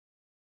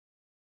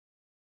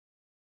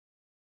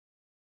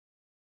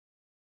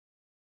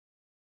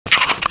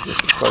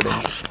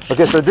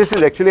Okay, so this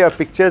is actually our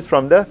pictures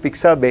from the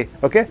Pixabay.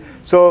 Okay,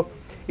 so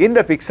in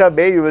the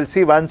Pixabay you will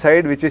see one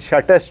side which is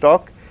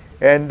Shutterstock,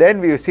 and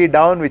then we see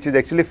down which is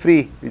actually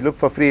free. We look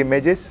for free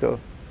images. So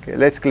okay,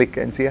 let's click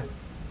and see.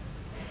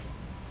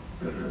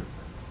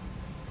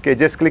 Okay,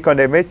 just click on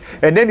the image,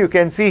 and then you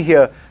can see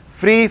here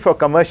free for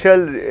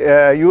commercial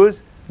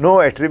use,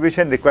 no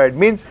attribution required.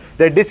 Means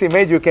that this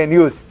image you can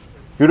use.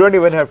 You don't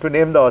even have to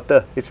name the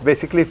author. It's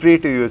basically free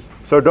to use.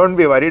 So don't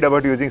be worried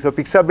about using. So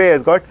Pixabay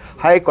has got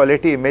high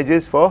quality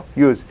images for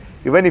use.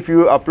 Even if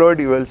you upload,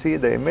 you will see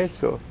the image.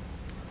 So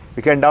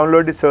you can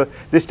download it. So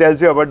this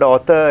tells you about the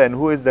author and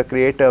who is the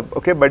creator.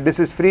 Okay, but this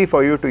is free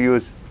for you to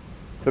use.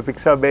 So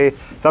Pixabay,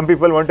 some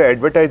people want to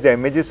advertise the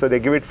images, so they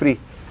give it free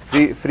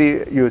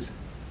use.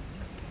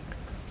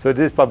 So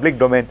this is public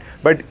domain.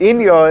 But in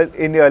your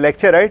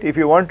lecture, right, if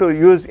you want to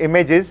use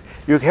images,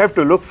 you have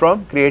to look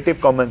from Creative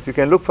Commons. You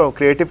can look for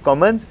Creative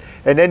Commons,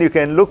 and then you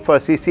can look for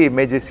CC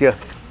images here.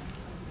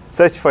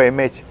 Search for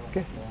image.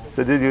 Okay.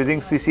 So this is using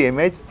CC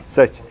image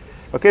search.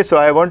 Okay. So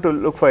I want to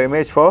look for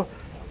image for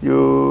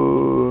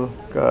you.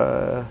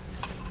 Okay,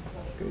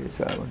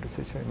 so I want to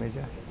search for image.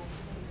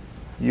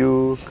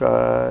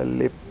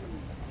 Eucalyptus.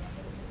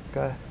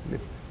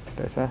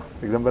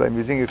 For example, I'm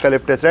using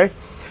eucalyptus, right?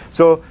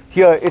 So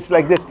here it's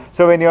like this.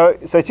 So when you're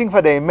searching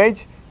for the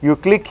image, you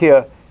click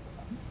here.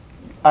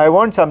 I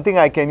want something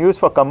I can use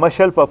for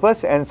commercial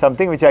purpose and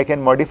something which I can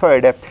modify or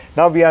adapt.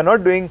 Now we are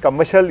not doing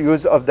commercial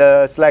use of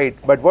the slide,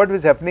 but what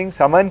is happening,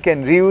 someone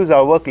can reuse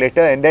our work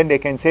later and then they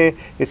can say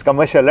it's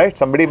commercial, right?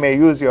 Somebody may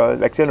use your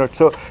lecture note.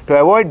 So to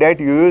avoid that,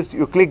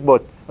 you click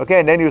both,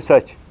 okay, and then you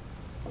search.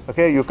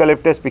 Okay,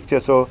 eucalyptus picture,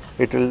 so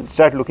it will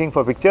start looking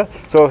for picture.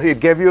 So it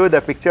gave you the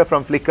picture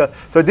from Flickr.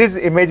 So these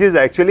images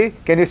actually,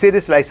 can you see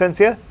this license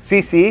here?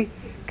 CC,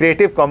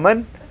 Creative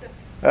Commons,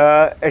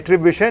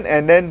 attribution,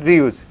 and then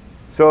reuse.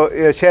 So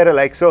share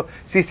alike. So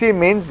CC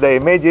means the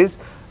image is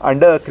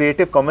under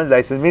Creative Commons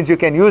license, means you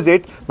can use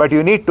it, but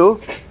you need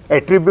to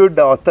attribute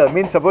the author.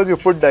 Means suppose you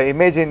put the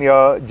image in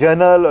your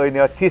journal or in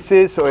your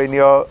thesis or in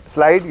your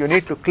slide, you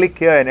need to click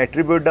here and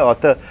attribute the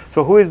author.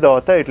 So who is the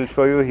author? It will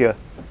show you here.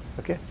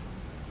 Okay.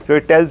 So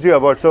it tells you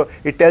about, so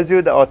it tells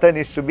you the author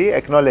needs to be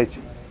acknowledged.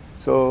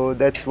 So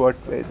that's what,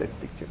 where is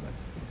that picture?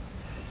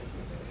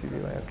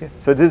 Okay.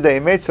 So this is the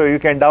image. So you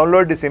can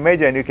download this image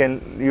and you can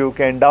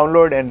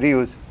download and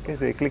reuse. Okay.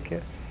 So you click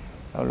here,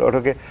 download.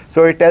 Okay.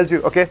 So it tells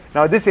you, okay,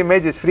 now this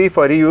image is free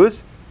for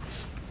reuse,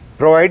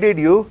 provided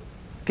you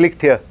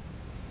clicked here.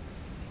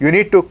 You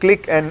need to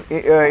click and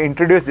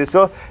introduce this.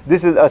 So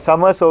this is a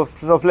summer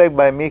snowflake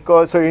by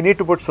Miko. So you need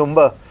to put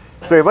Sumba.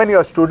 So even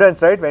your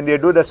students, right, when they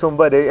do the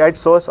Sumba, they add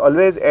source,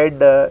 always add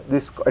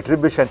this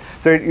attribution.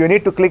 So you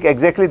need to click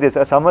exactly this,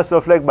 a summer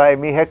snowflake by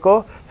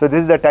Miheko. So this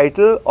is the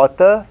title,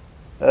 author,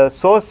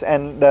 source,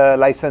 and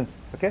license.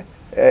 Okay,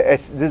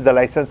 this is the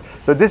license.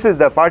 So this is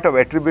the part of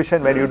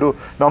attribution when you do.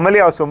 Normally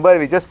our Sumba,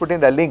 we just put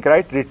in the link,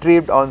 right,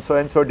 retrieved on so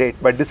and so date.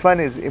 But this one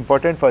is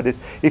important for this.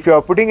 If you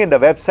are putting in the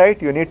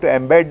website, you need to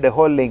embed the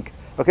whole link.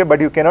 Okay, but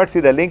you cannot see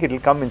the link; it will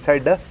come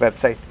inside the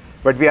website.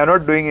 But we are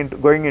not going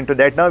into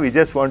that now. We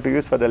just want to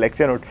use for the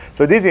lecture note.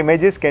 So these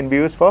images can be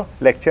used for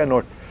lecture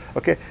note.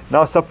 Okay.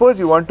 Now suppose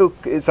you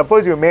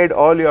made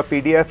all your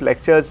PDF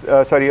lectures,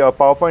 your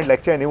PowerPoint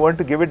lecture, and you want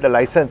to give it the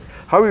license.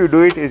 How you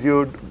do it is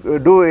you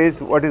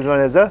what is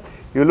known as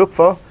you look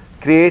for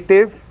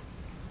Creative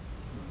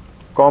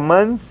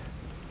Commons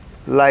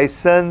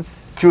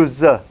license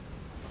chooser.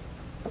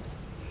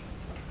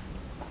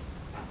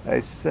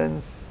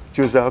 License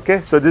chooser.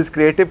 Okay. So this is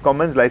Creative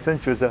Commons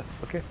license chooser.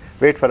 Okay.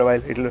 Wait for a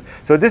while.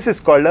 So this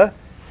is called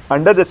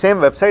under the same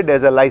website.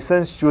 There's a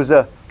license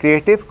chooser,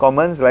 Creative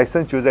Commons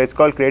license chooser. It's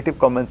called Creative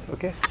Commons.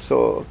 Okay.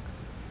 So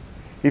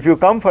if you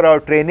come for our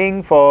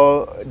training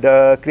for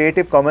the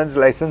Creative Commons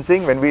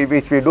licensing,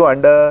 which we do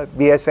under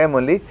BSM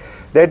only,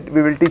 that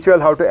we will teach you all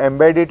how to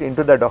embed it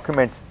into the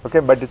documents. Okay.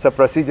 But it's a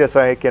procedure,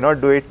 so I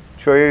cannot do it.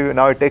 Show you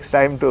now. It takes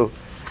time to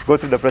go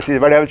through the procedure.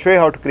 But I will show you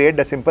how to create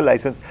the simple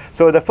license.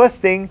 So the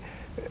first thing,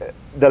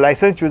 the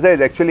license chooser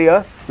is actually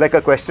like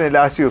a question. It'll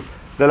ask you.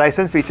 The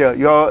license feature,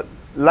 your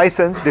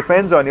license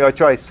depends on your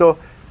choice. So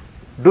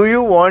do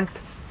you want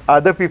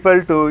other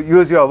people to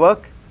use your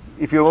work?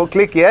 If you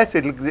click yes,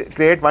 it will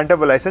create one type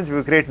of license. If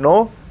you create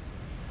no,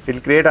 it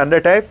will create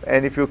another type.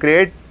 And if you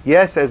create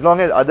yes, as long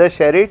as others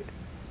share it.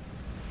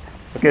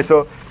 Okay,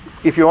 so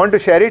if you want to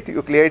share it,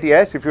 you create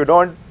yes. If you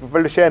don't want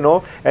people to share,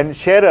 no. And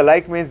share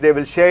alike means they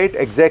will share it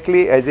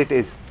exactly as it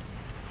is.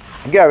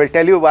 Okay, I will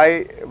tell you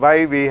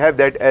why we have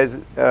that as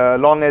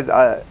long as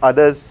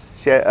others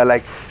share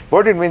alike.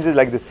 What it means is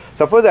like this.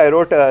 Suppose I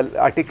wrote an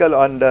article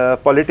on the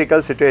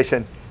political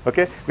situation,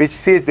 okay, which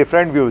sees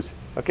different views,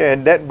 okay,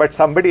 and then but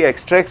somebody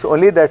extracts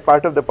only that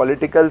part of the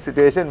political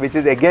situation which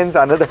is against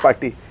another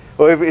party.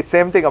 Or if it's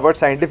same thing about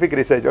scientific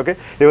research, okay,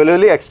 they will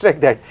only extract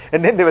that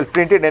and then they will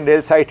print it and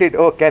they'll cite it.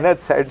 Oh,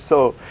 Kenneth said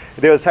so.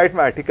 They will cite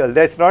my article.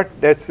 That's not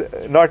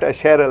a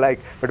share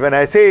alike. But when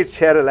I say it's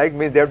share alike,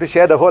 means they have to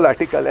share the whole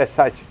article as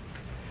such.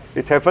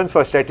 which happens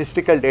for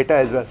statistical data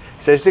as well.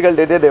 Statistical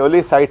data, they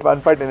only cite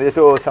one part and they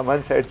say, oh,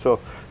 someone said so.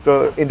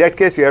 So in that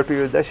case, you have to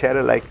use the share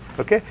alike,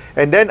 okay?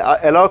 And then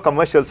allow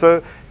commercial.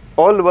 So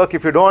all work,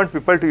 if you don't want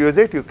people to use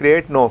it, you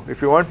create no.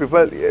 If you want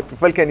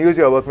people can use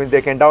your work, means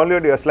they can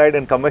download your slide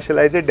and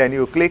commercialize it, then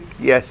you click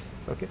yes,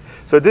 okay?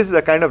 So this is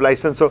a kind of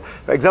license. So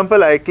for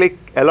example, I click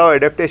allow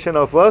adaptation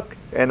of work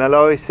and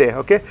allow say,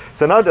 okay?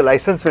 So now the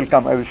license will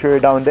come. I will show you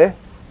down there.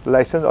 The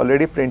license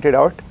already printed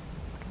out.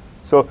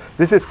 So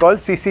this is called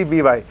CC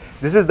BY.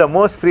 This is the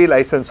most free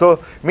license.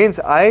 So means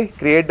I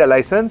create the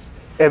license,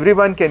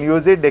 everyone can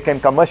use it, they can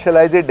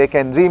commercialize it, they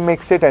can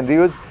remix it and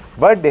reuse,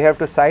 but they have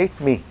to cite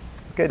me.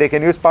 Okay, they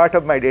can use part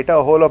of my data,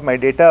 or whole of my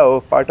data,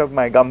 or part of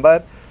my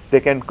Gambar.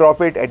 They can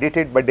crop it, edit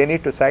it, but they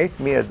need to cite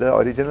me as the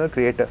original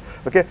creator.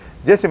 Okay,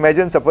 just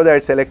imagine, suppose I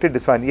had selected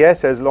this one,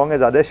 yes, as long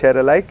as others share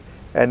alike,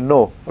 and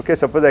no. Okay,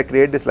 suppose I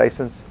create this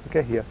license.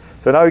 Okay, here.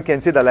 So now you can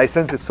see the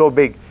license is so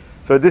big.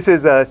 So this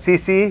is a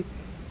CC.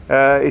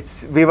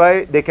 It's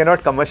VY, they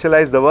cannot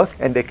commercialize the work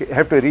and they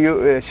have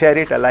to share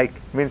it alike.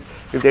 Means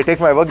if they take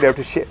my work, they have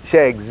to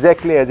share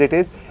exactly as it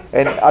is,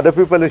 and other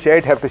people who share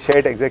it have to share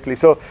it exactly.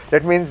 So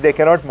that means they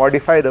cannot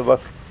modify the work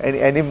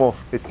anymore.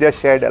 It's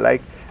just shared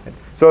alike.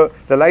 So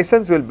the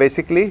license will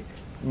basically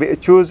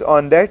choose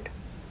on that.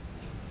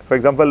 For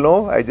example,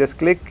 no, I just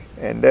click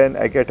and then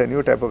I get a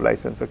new type of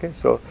license. Okay,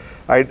 so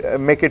I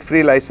make it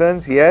free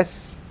license,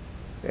 yes,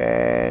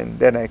 and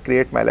then I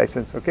create my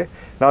license. Okay,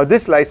 now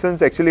this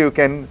license actually you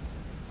can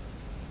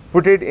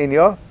put it in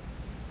your,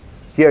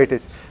 here it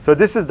is. So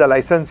this is the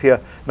license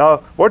here. Now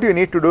what you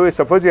need to do is,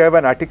 suppose you have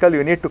an article,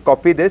 you need to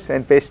copy this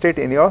and paste it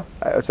in your,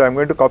 so I'm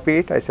going to copy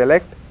it. I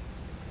select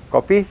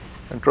copy,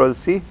 Control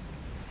C,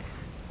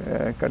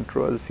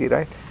 Control C,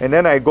 right, and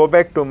then I go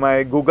back to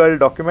my Google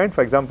document.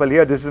 For example,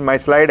 here this is my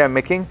slide I'm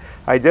making.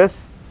 I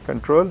just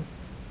Control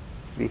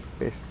V,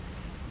 paste.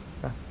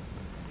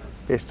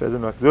 Paste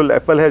doesn't work. So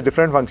Apple has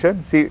different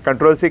function. See,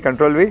 Control C,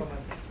 Control V,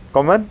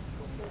 common.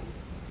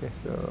 Okay,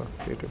 so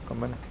Creative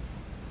Commons.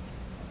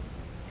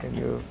 Can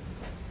you?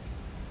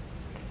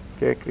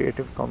 Okay,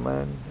 Creative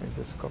Commons. I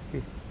just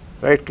copy.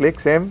 Right click,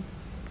 same.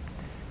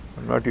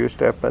 I'm not used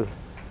to Apple.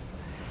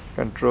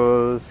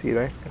 Control C,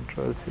 right?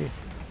 Control C.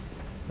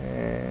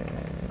 And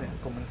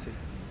Command C.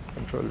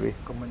 Control V.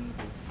 Command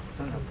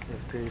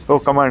V. Oh,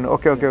 command.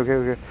 Okay.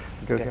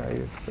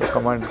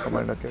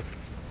 Command. Okay.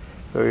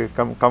 So you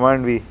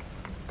command V,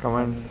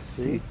 command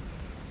C,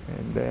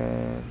 and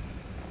then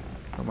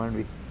command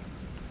V.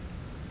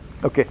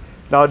 Okay.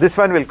 Now this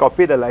one will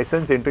copy the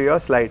license into your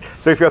slide.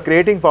 So if you are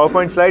creating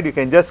PowerPoint slide, you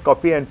can just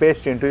copy and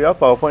paste into your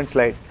PowerPoint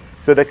slide.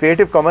 So the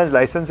Creative Commons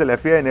license will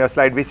appear in your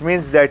slide, which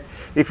means that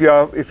if you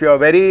are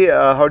very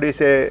how do you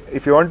say,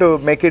 if you want to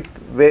make it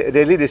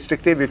really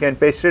restrictive, you can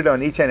paste it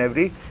on each and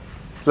every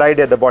slide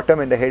at the bottom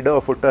in the header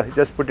or footer.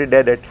 Just put it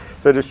there,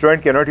 so the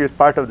student cannot use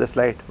part of the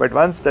slide. But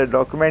once the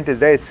document is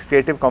there, it's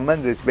Creative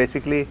Commons, it's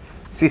basically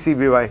CC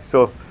BY.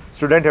 So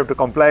student have to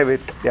comply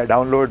with their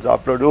downloads,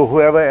 upload, or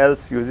whoever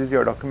else uses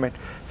your document.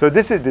 So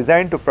this is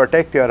designed to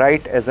protect your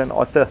right as an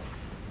author.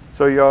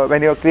 So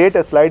when you create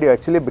a slide, you're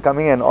actually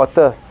becoming an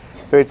author.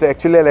 So it's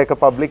actually like a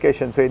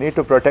publication. So you need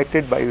to protect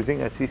it by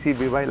using a CC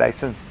BY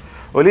license.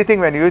 Only thing,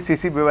 when you use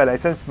CC BY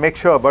license, make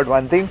sure about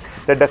one thing,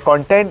 that the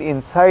content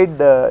inside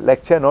the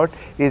lecture note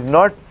is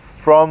not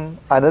from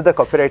another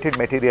copyrighted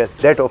material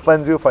that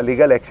opens you for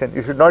legal action.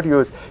 You should not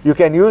use. You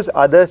can use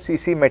other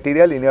CC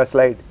material in your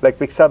slide, like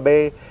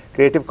Pixabay,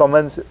 Creative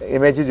Commons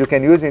images you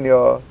can use in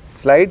your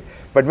slide,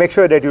 but make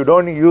sure that you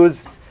don't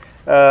use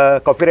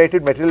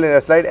copyrighted material in your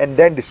slide and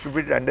then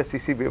distribute it under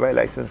CC BY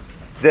license.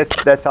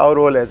 That's our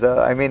role as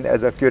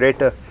a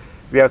curator.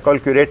 We are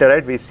called curator,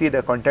 right? We see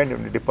the content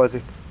in the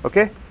deposit.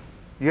 Okay.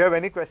 You have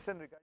any question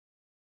regarding